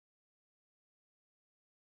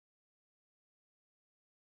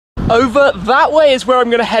Over that way is where I'm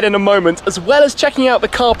going to head in a moment, as well as checking out the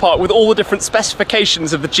car park with all the different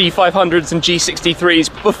specifications of the G500s and G63s.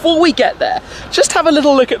 But before we get there, just have a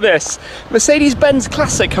little look at this. Mercedes-Benz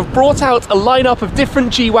Classic have brought out a lineup of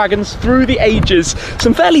different G-Wagons through the ages,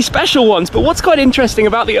 some fairly special ones, but what's quite interesting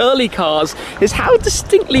about the early cars is how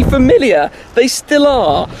distinctly familiar they still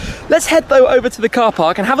are. Let's head though over to the car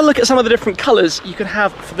park and have a look at some of the different colours you can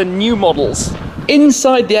have for the new models.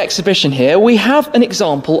 Inside the exhibition here, we have an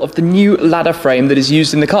example of the new ladder frame that is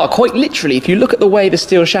used in the car. Quite literally, if you look at the way the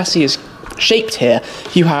steel chassis is shaped here,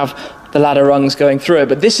 you have the ladder rungs going through it.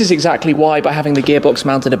 But this is exactly why, by having the gearbox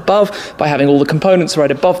mounted above, by having all the components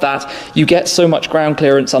right above that, you get so much ground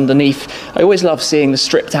clearance underneath. I always love seeing the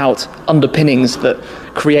stripped out underpinnings that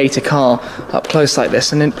create a car up close like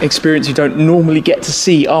this, and an experience you don't normally get to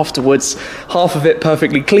see afterwards. Half of it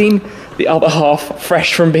perfectly clean, the other half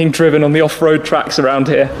fresh from being driven on the off-road tracks around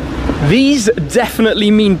here. These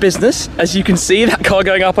definitely mean business, as you can see, that car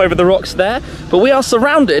going up over the rocks there, but we are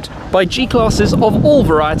surrounded by G-classes of all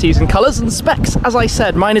varieties and colours and specs. As I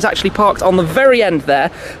said, mine is actually parked on the very end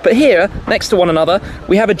there, but here, next to one another,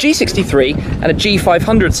 we have a G63 and a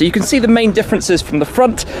G500, so you can see the main differences from the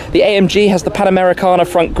front. The AMG has the Panamericana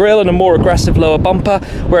front grille and a more aggressive lower bumper,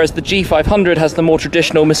 whereas the G500 has the more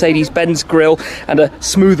traditional Mercedes-Benz grille and a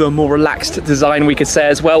smoother, more relaxed design, we could say,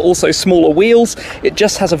 as well. Also smaller wheels. It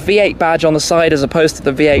just has a V8 badge on the side as opposed to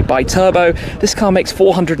the V8 bi-turbo. This car makes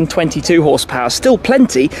 422 horsepower, still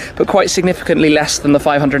plenty, but quite significantly less than the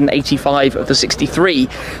 585 of the 63.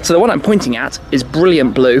 So the one I'm pointing at is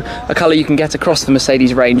brilliant blue, a colour you can get across the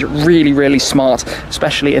Mercedes range. Really, really smart,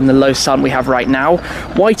 especially in the low sun we have right now.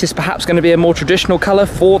 White is perhaps going to be a more traditional colour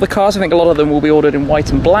for the cars. I think a lot of them will be ordered in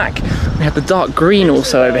white and black. We have the dark green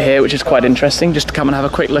also over here, which is quite interesting, just to come and have a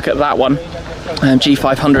quick look at that one.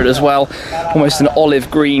 G500 as well, almost an olive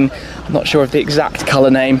green, I'm not sure of the exact colour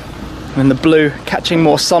name, and the blue catching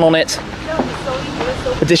more sun on it.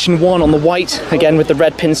 Edition 1 on the white, again with the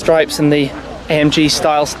red pinstripes and the AMG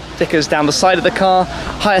style stickers down the side of the car.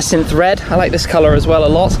 Hyacinth red, I like this colour as well a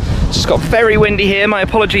lot. It's just got very windy here, my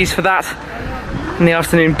apologies for that in the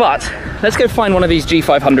afternoon, but let's go find one of these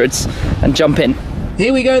G500s and jump in.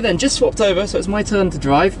 Here we go then, just swapped over, so it's my turn to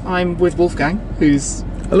drive. I'm with Wolfgang, who's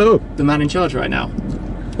the man in charge right now.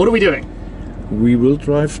 What are we doing? We will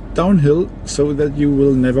drive downhill so that you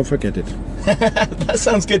will never forget it. That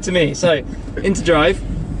sounds good to me. So, into drive,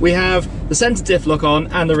 we have the centre diff lock on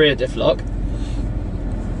and the rear diff lock.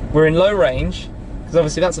 We're in low range, because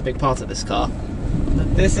obviously that's a big part of this car.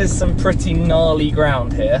 This is some pretty gnarly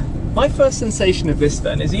ground here. My first sensation of this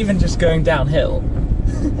then is even just going downhill.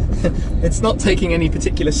 It's not taking any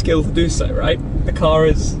particular skill to do so, right? The car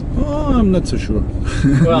is... Oh, I'm not so sure.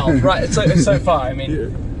 Well, right, so far, I mean,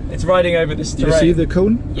 yeah. It's riding over this terrain. You see the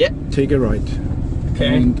cone? Yeah. Take a right.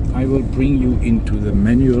 Okay. And I will bring you into the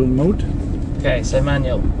manual mode. Okay, so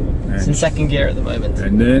manual. It's in second gear at the moment.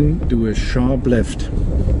 And then do a sharp left.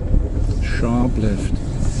 Sharp left.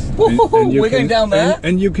 And we're going down there.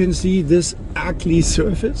 And you can see this ugly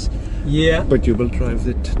surface. Yeah. But you will drive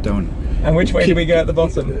it down. And which way do we go at the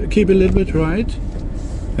bottom? Keep a little bit right.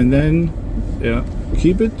 And then, yeah,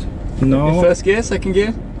 keep it. Now. In first gear, second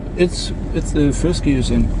gear? It's the first gear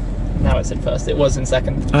is in. Now it's in first. It was in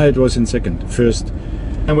second. Ah, it was in second. First.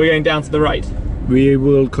 And we're going down to the right. We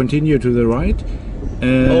will continue to the right.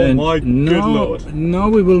 And oh my good lord. Now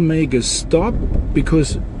we will make a stop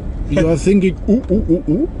because you are thinking, ooh, ooh, ooh,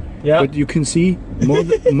 ooh. Yeah. But you can see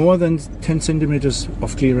more than 10 centimeters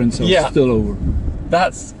of clearance are still over.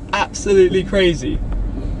 That's absolutely crazy.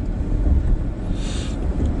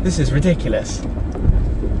 This is ridiculous.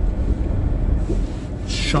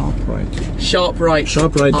 Sharp right. Sharp right.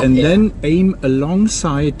 Sharp right, and then aim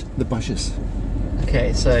alongside the bushes.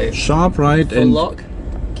 Okay, so sharp right full and lock.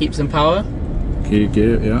 Keep some power. Keep,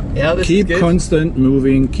 yeah. Yeah, this keep is good. Constant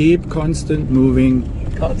moving. Keep constant moving.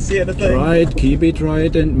 Can't see anything. Right. Keep it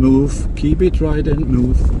right and move. Keep it right and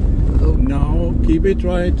move. Oh, now keep it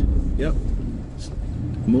right. Yep.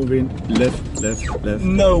 Moving left, left, left.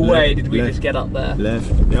 No left, way did we left, just get up there. Left.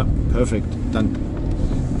 Yeah. Perfect. Done.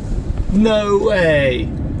 No way.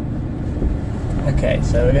 Okay,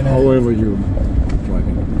 so we're gonna. However you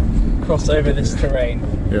driving. Cross over this terrain.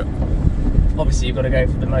 Yeah. Obviously, you've got to go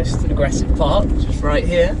for the most aggressive part, which is right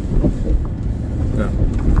here. Yeah.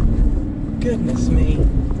 Goodness me.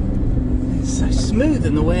 It's so smooth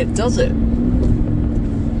in the way it does it.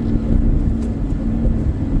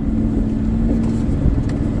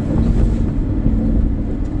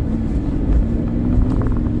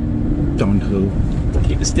 Downhill.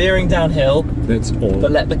 Keep the steering downhill. That's all.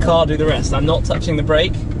 But let the car do the rest. I'm not touching the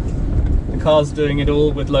brake. The car's doing it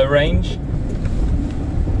all with low range.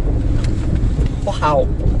 Wow.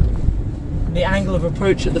 The angle of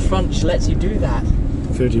approach at the front just lets you do that.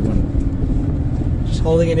 31. Just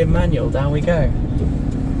holding it in manual, down we go.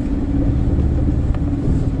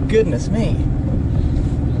 Goodness me.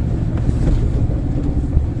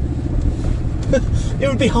 It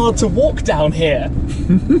would be hard to walk down here.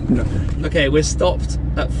 No. Okay, we're stopped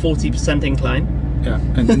at 40% incline. Yeah,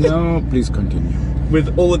 and now please continue.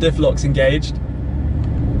 With all the diff locks engaged.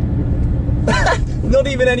 Not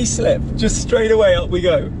even any slip, just straight away up we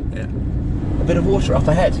go. Yeah. A bit of water up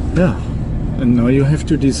ahead. Yeah, and now you have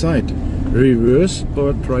to decide, reverse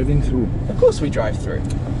or driving through. Of course we drive through.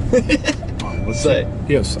 I would So,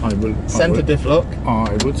 yes, I will. Centre diff lock,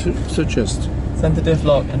 I would suggest. centre diff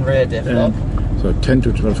lock and rear diff lock. So 10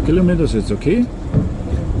 to 12 kilometers, it's okay.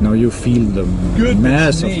 Now you feel the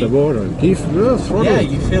mass of the water. Give throttle. Yeah,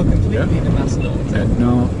 you feel completely the mass of the water. And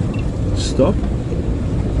now stop.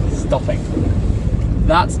 Stopping.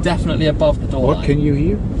 That's definitely above the door What line. can you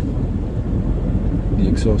hear? The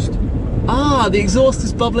exhaust. Ah, the exhaust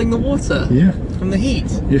is bubbling the water. Yeah. From the heat.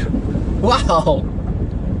 Yeah. Wow.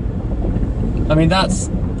 I mean,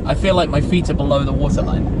 I feel like my feet are below the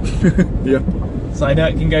waterline. Yeah. So I know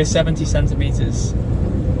it can go 70 centimeters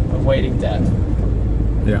of wading depth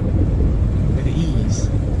Yeah. with ease.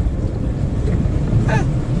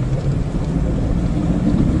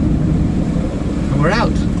 And we're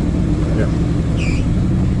out. Yeah.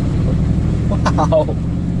 Wow.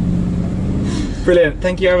 Brilliant.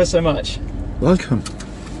 Thank you ever so much. Welcome.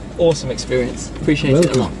 Awesome experience. Appreciate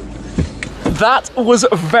it a lot. Welcome. That was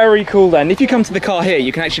very cool then. If you come to the car here,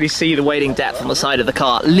 you can actually see the wading depth on the side of the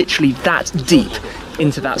car, literally that deep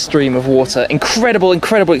into that stream of water. Incredible,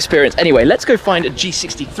 incredible experience. Anyway, let's go find a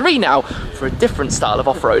G63 now for a different style of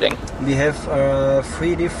off-roading. We have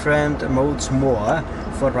 3 different modes more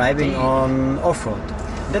for driving on off-road.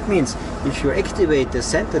 That means if you activate the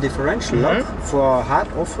center differential lock for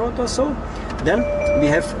hard off-road or so, then we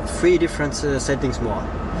have 3 different settings more.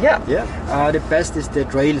 Yeah. Yeah. The best is the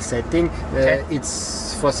trail setting. Okay.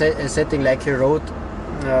 It's for a setting like a road,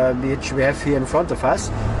 which we have here in front of us.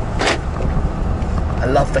 I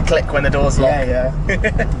love the click when the doors lock. Yeah.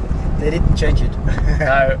 They didn't change it.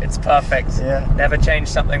 No, it's perfect. Yeah. Never change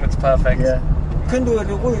something that's perfect. Yeah. You can do it.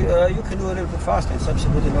 You can do a little bit faster. It's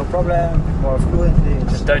absolutely no problem. More fluently.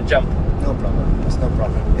 Just don't jump. No problem. It's no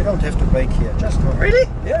problem. You don't have to brake here. Just go. Really?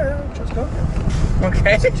 Yeah. Just go.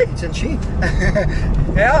 Okay. It's a G.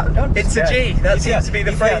 Yeah. It's a G. That seems to be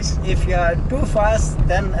the phrase. If you are too fast,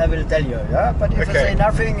 then I will tell you. Yeah. But if I say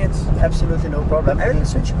nothing, it's absolutely no problem. I will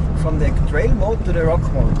switch from the trail mode to the rock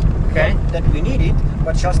mode. Okay. Not that we need it,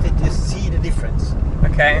 but just that you see the difference.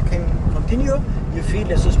 Okay. You can continue. You feel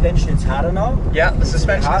the suspension is harder now. Yeah, the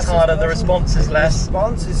suspension is harder, the response is less. The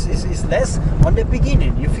response is less on the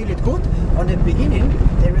beginning. You feel it good. On the beginning,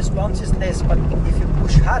 the response is less. But if you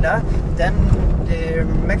push harder, then the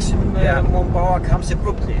maximum power comes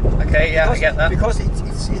abruptly. Okay, yeah, I get that. Because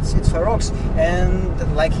it's for rocks,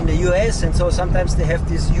 and like in the US, and so sometimes they have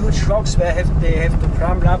these huge rocks where they have to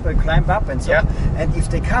climb up, and so. Yeah. And if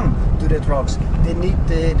they come to the rocks, they need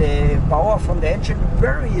the power from the engine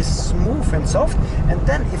very smooth and soft. And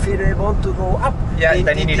then if they want to go up,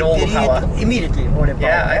 then you need all the power. Immediately, all the power.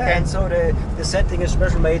 Yeah, okay. And so the setting is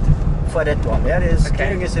special made for that one. Yeah, the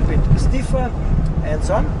steering is a bit stiffer and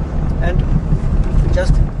so on. And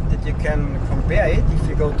just that you can compare it, if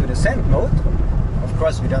you go to the sand mode, of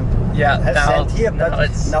course we don't have sand here, but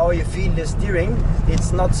now you feel the steering.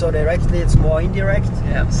 It's not so directly, it's more indirect.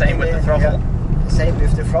 Yeah, same with the throttle. Yeah. Same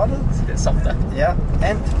with the throttle. It's a bit softer. Yeah,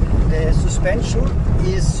 and the suspension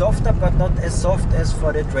is softer, but not as soft as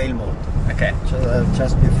for the trail mode. Okay.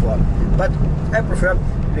 Just before. But I prefer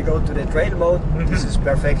we go to the trail mode. This is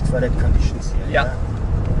perfect for that conditions. Yeah.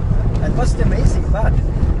 And what's the amazing part,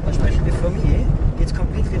 especially for me, it's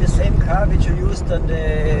completely the same car which you used on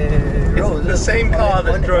the road. The same car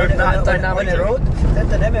that drove that dynamically. On the road, that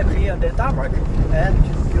dynamically on the tarmac. And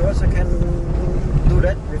you also can do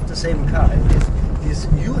that with the same car. And this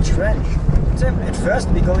huge range. At first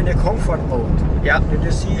we go in the comfort mode. Yeah. Did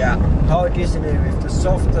you see how it is with the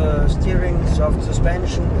soft steering, soft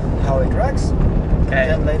suspension, how it works? Okay.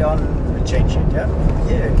 And then later on we change it. Yeah.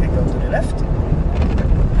 Here you can go to the left.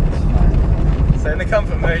 So in the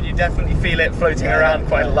comfort mode, you definitely feel it floating around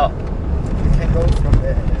quite a lot. You can go from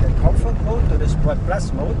the comfort mode to the Sport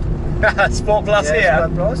Plus mode. Sport Plus here.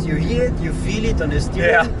 Sport Plus. You hear it, you feel it on the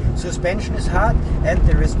steering. Suspension is hard, and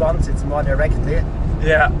the response it's more directly.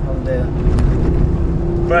 On the.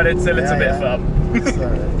 But it's a little bit fun. It's the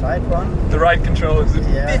right one. The ride control is a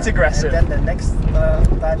bit aggressive. And then the next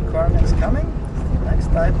tight corner is coming. The next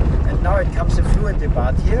time, and now it comes a fluidity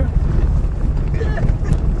part here.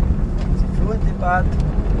 fluently, but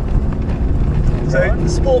So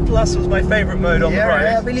Sport Plus was my favourite mode on the road.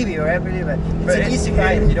 Yeah, I believe you. It's an easy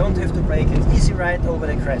ride. You don't have to brake. It's easy ride over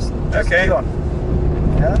the crest. Just okay. keep on.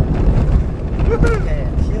 Yeah.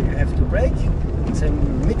 And here you have to brake. It's a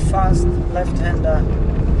mid-fast left-hander.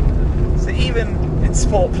 So even in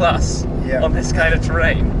Sport Plus, on this kind of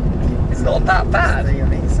terrain, it's not that bad. Stay on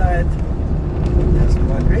the inside. There's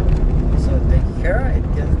more grip. So take care. It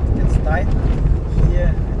gets tight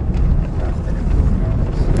here. After the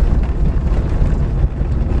movement.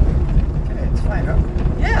 Okay, it's fine, huh?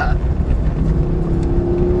 Yeah.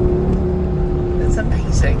 It's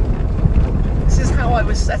amazing. This is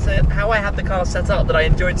how I had the car set up that I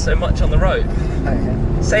enjoyed so much on the road.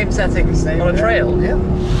 Same settings on a trail. Yeah.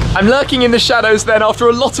 I'm lurking in the shadows then after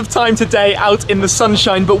a lot of time today out in the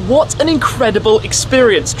sunshine, but what an incredible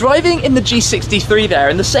experience. Driving in the G63 there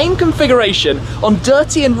in the same configuration on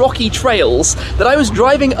dirty and rocky trails that I was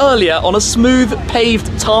driving earlier on a smooth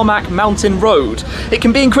paved tarmac mountain road. It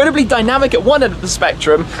can be incredibly dynamic at one end of the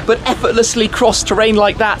spectrum, but effortlessly cross terrain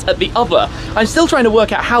like that at the other. I'm still trying to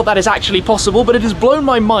work out how that is actually possible, but it has blown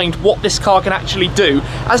my mind what this car can actually do.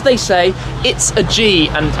 As they say, it's a G,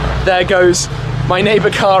 and there goes my neighbour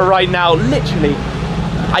car right now, literally.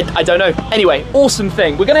 I don't know. Anyway, awesome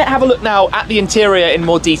thing. We're going to have a look now at the interior in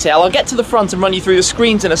more detail. I'll get to the front and run you through the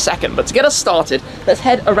screens in a second, but to get us started, let's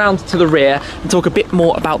head around to the rear and talk a bit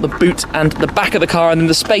more about the boot and the back of the car and then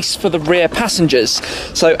the space for the rear passengers.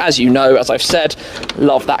 So as you know, as I've said,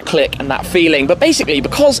 love that click and that feeling, but basically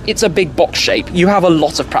because it's a big box shape, you have a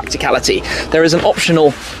lot of practicality. There is an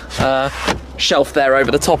optional shelf there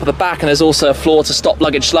over the top of the back, and there's also a floor to stop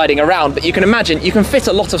luggage sliding around, but you can imagine you can fit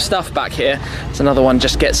a lot of stuff back here. So another one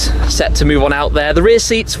just gets set to move on out there. The rear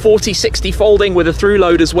seats 40/60 folding with a through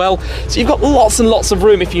load as well, so you've got lots and lots of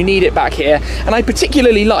room if you need it back here. And I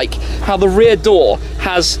particularly like how the rear door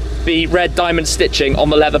has the red diamond stitching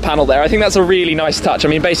on the leather panel there. I think that's a really nice touch. I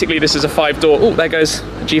mean, basically this is a 5-door, oh, there goes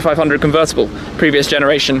a G500 convertible, previous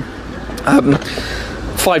generation.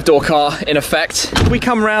 5-door car in effect. We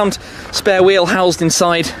come round, spare wheel housed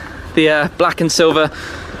inside the black and silver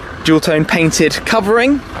dual tone painted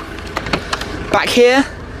covering. Back here,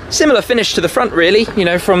 similar finish to the front really, you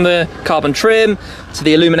know, from the carbon trim to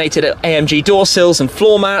the illuminated AMG door sills and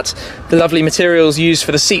floor mat, the lovely materials used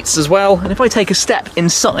for the seats as well. And if I take a step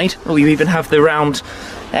inside, oh, you even have the round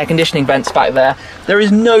air conditioning vents back there. There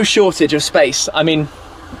is no shortage of space. I mean,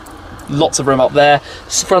 lots of room up there.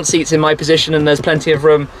 Front seats in my position, and there's plenty of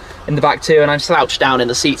room in the back too, and I'm slouched down in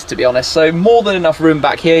the seats to be honest, so more than enough room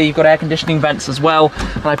back here. You've got air conditioning vents as well,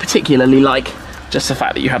 and I particularly like just the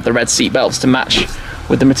fact that you have the red seat belts to match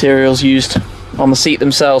with the materials used on the seat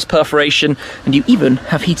themselves, perforation, and you even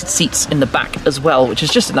have heated seats in the back as well, which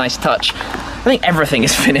is just a nice touch. I think everything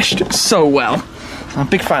is finished so well. I'm a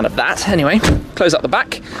big fan of that. Anyway, close up the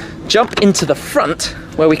back, jump into the front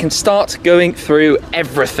where we can start going through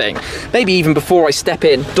everything. Maybe even before I step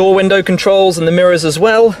in. Door window controls and the mirrors as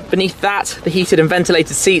well. Beneath that, the heated and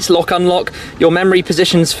ventilated seats, lock, unlock, your memory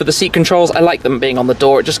positions for the seat controls. I like them being on the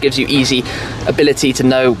door. It just gives you easy ability to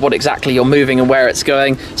know what exactly you're moving and where it's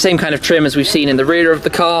going. Same kind of trim as we've seen in the rear of the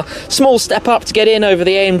car. Small step up to get in over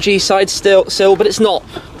the AMG side sill, but it's not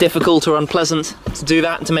difficult or unpleasant to do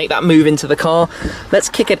that and to make that move into the car. Let's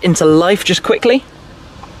kick it into life just quickly.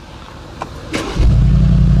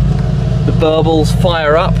 The burbles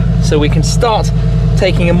fire up, so we can start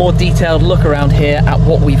taking a more detailed look around here at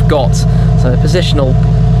what we've got. So positionable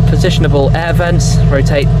air vents,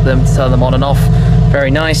 rotate them to turn them on and off.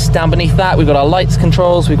 Very nice. Down beneath that we've got our lights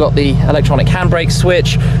controls, we've got the electronic handbrake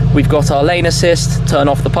switch, we've got our lane assist, turn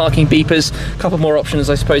off the parking beepers. A couple more options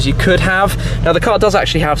I suppose you could have. Now the car does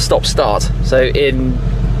actually have stop start, so in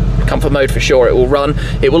comfort mode for sure it will run.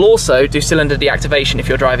 It will also do cylinder deactivation if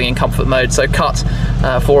you're driving in comfort mode, so cut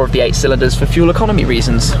 4 of the 8 cylinders for fuel economy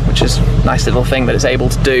reasons, which is a nice little thing that it's able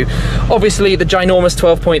to do. Obviously the ginormous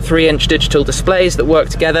 12.3-inch digital displays that work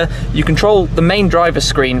together. You control the main driver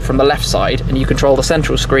screen from the left side and you control the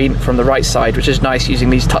central screen from the right side, which is nice, using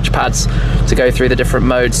these touch pads to go through the different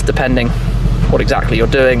modes depending what exactly you're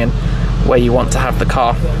doing and where you want to have the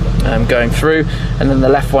car going through. And then the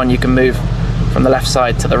left one you can move from the left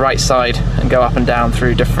side to the right side and go up and down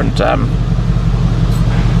through different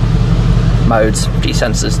modes,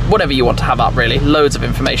 G-sensors, whatever you want to have up really. Loads of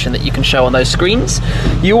information that you can show on those screens.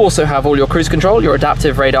 You also have all your cruise control, your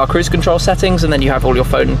adaptive radar cruise control settings, and then you have all your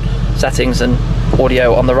phone settings and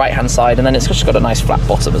audio on the right hand side, and then it's just got a nice flat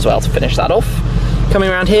bottom as well to finish that off. Coming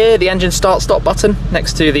around here, the engine start-stop button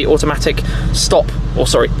next to the automatic stop, or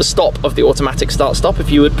sorry, the stop of the automatic start-stop if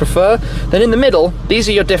you would prefer. Then in the middle, these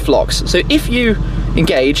are your diff locks. So if you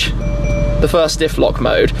engage the first diff lock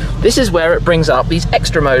mode, this is where it brings up these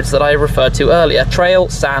extra modes that I referred to earlier: trail,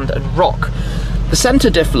 sand and rock. The center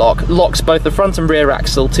diff lock locks both the front and rear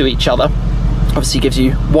axle to each other. Obviously gives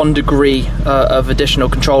you 1 degree of additional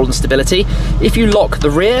control and stability. If you lock the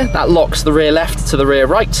rear, that locks the rear left to the rear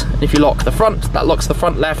right. And if you lock the front, that locks the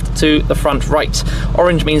front left to the front right.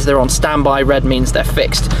 Orange means they're on standby, red means they're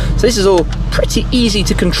fixed. So this is all pretty easy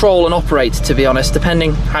to control and operate, to be honest,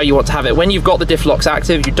 depending how you want to have it. When you've got the diff locks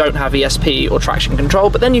active, you don't have ESP or traction control,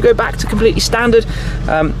 but then you go back to completely standard.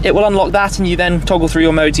 It will unlock that, and you then toggle through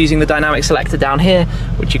your modes using the dynamic selector down here,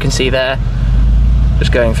 which you can see there,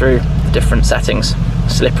 just going through the different settings.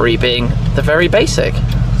 Slippery being the very basic.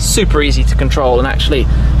 Super easy to control and actually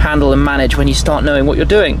handle and manage when you start knowing what you're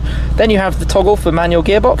doing. Then you have the toggle for manual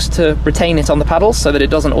gearbox to retain it on the paddles so that it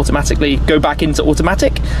doesn't automatically go back into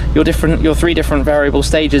automatic. Your 3 different variable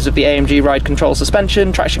stages of the AMG ride control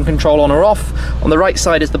suspension, traction control on or off. On the right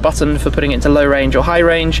side is the button for putting it into low range or high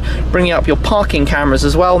range. Bringing up your parking cameras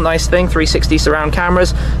as well, nice thing, 360 surround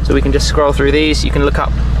cameras, so we can just scroll through these. You can look up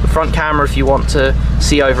the front camera if you want to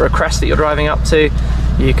see over a crest that you're driving up to.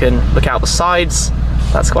 You can look out the sides.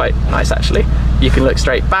 That's quite nice actually. You can look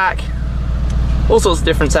straight back, all sorts of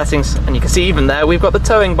different settings, and you can see even there we've got the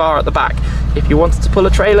towing bar at the back if you wanted to pull a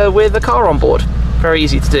trailer with a car on board. Very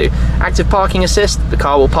easy to do. Active parking assist, the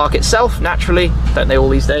car will park itself naturally, don't they all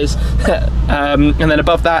these days? And then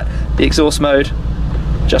above that, the exhaust mode,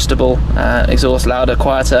 adjustable exhaust, louder,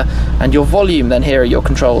 quieter, and your volume. Then here are your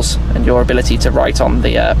controls and your ability to write on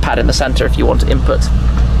the pad in the center if you want to input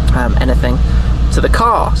anything to the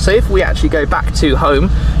car. So if we actually go back to home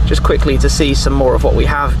just quickly to see some more of what we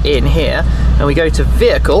have in here, and we go to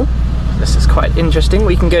vehicle, this is quite interesting.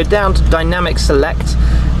 We can go down to dynamic select,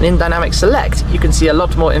 and in dynamic select you can see a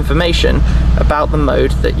lot more information about the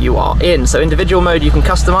mode that you are in. So individual mode you can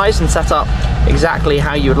customize and set up exactly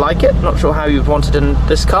how you would like it. Not sure how you'd want it in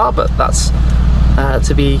this car, but that's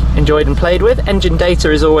to be enjoyed and played with. Engine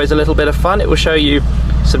data is always a little bit of fun. It will show you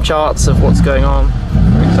some charts of what's going on,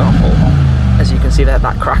 for example. As you can see there,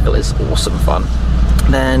 that crackle is awesome fun.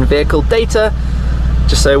 Then vehicle data,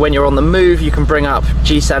 just so when you're on the move you can bring up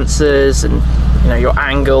G sensors and your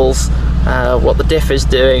angles, what the diff is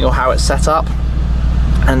doing or how it's set up.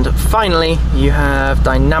 And finally you have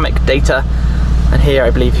dynamic data, and here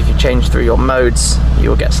I believe if you change through your modes you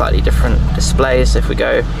will get slightly different displays. If we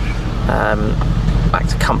go back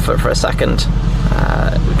to comfort for a second,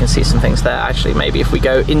 we can see some things there. Actually, maybe if we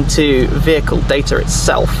go into vehicle data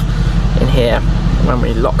itself in here, when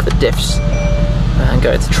we lock the diffs and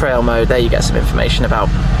go into trail mode, there you get some information about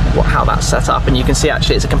how that's set up, and you can see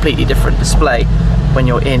actually it's a completely different display when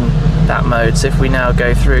you're in that mode. So if we now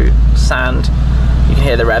go through sand, you can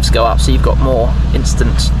hear the revs go up, so you've got more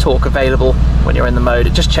instant torque available when you're in the mode.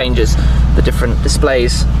 It just changes the different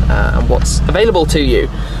displays and what's available to you.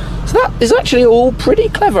 So that is actually all pretty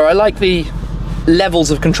clever. I like the levels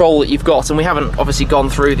of control that you've got, and we haven't obviously gone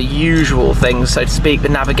through the usual things, so to speak: the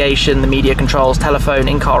navigation, the media controls, telephone,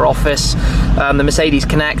 in-car office, the Mercedes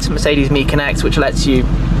Connect, Mercedes Me Connect, which lets you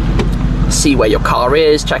see where your car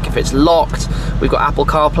is, check if it's locked. We've got Apple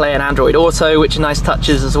CarPlay and Android Auto, which are nice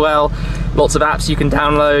touches as well. Lots of apps you can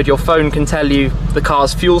download. Your phone can tell you the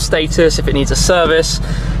car's fuel status if it needs a service,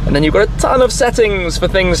 and then you've got a ton of settings for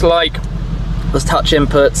things like there's touch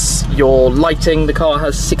inputs, your lighting. The car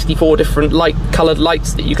has 64 different coloured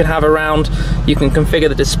lights that you can have around. You can configure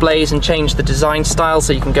the displays and change the design style,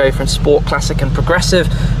 so you can go from sport, classic and progressive.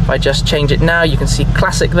 If I just change it now, you can see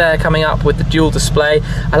classic there coming up with the dual display.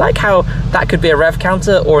 I like how that could be a rev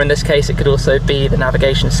counter, or in this case it could also be the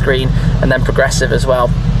navigation screen, and then progressive as well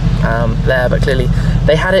there, but clearly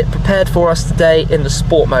they had it prepared for us today in the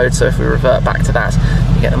sport mode, so if we revert back to that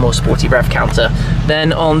you get a more sporty rev counter.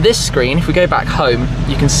 Then on this screen, if we go back home,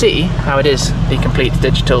 you can see how it is the complete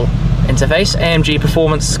digital interface. AMG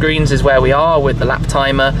performance screens is where we are, with the lap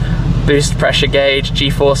timer, boost pressure gauge,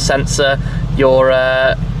 G-force sensor, your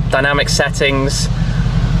dynamic settings.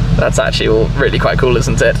 That's actually all really quite cool,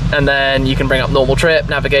 isn't it? And then you can bring up normal trip,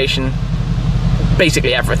 navigation,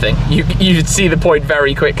 basically everything. You see the point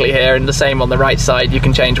very quickly here, and the same on the right side. You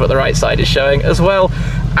can change what the right side is showing as well.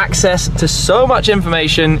 Access to so much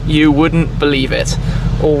information you wouldn't believe it.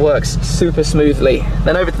 All works super smoothly.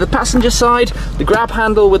 Then over to the passenger side, the grab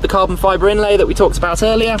handle with the carbon fiber inlay that we talked about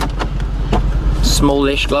earlier.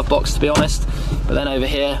 Smallish glove box, to be honest. But then over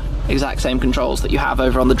here, exact same controls that you have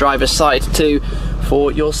over on the driver's side too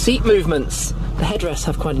for your seat movements. The headrests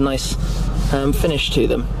have quite a nice finish to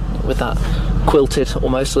them, with that quilted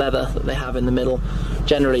almost leather that they have in the middle.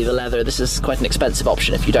 Generally the leather, this is quite an expensive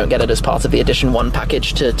option if you don't get it as part of the Edition 1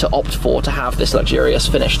 package to opt for, to have this luxurious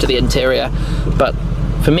finish to the interior. But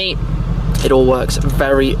for me, it all works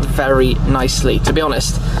very, very nicely. To be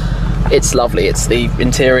honest, it's lovely. It's the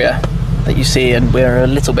interior that you see and we're a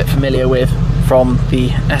little bit familiar with from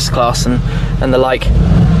the S-Class and the like,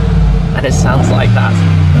 and it sounds like that.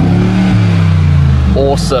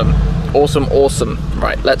 Awesome, awesome, awesome.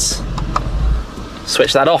 Right, let's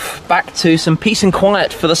switch that off. Back to some peace and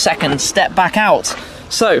quiet for the second step back out.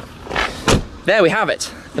 So, there we have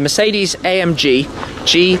it. The Mercedes AMG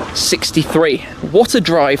G63. What a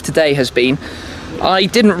drive today has been. I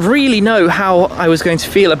didn't really know how I was going to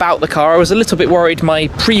feel about the car. I was a little bit worried my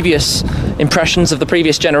previous impressions of the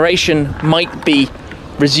previous generation might be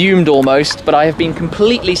resumed almost, but I have been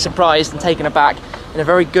completely surprised and taken aback in a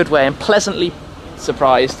very good way, and pleasantly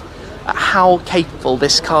surprised at how capable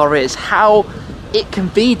this car is, how it can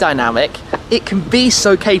be dynamic, it can be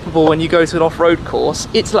so capable when you go to an off-road course.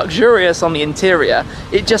 It's luxurious on the interior,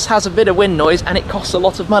 it just has a bit of wind noise, and it costs a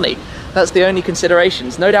lot of money. That's the only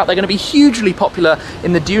considerations. No doubt they're going to be hugely popular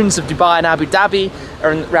in the dunes of Dubai and Abu Dhabi,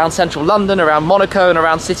 around central London, around Monaco, and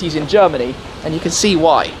around cities in Germany, and you can see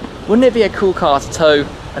why. Wouldn't it be a cool car to tow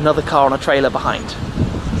another car on a trailer behind?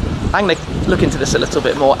 I'm going to look into this a little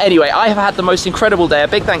bit more. Anyway, I have had the most incredible day. A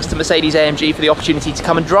big thanks to Mercedes AMG for the opportunity to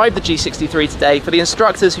come and drive the G63 today, for the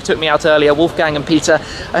instructors who took me out earlier, Wolfgang and Peter.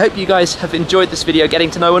 I hope you guys have enjoyed this video, getting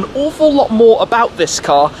to know an awful lot more about this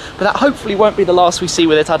car, but that hopefully won't be the last we see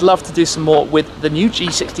with it. I'd love to do some more with the new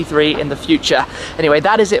G63 in the future. Anyway,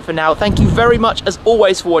 that is it for now. Thank you very much, as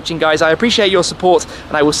always, for watching, guys. I appreciate your support,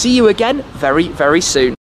 and I will see you again very, very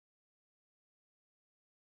soon.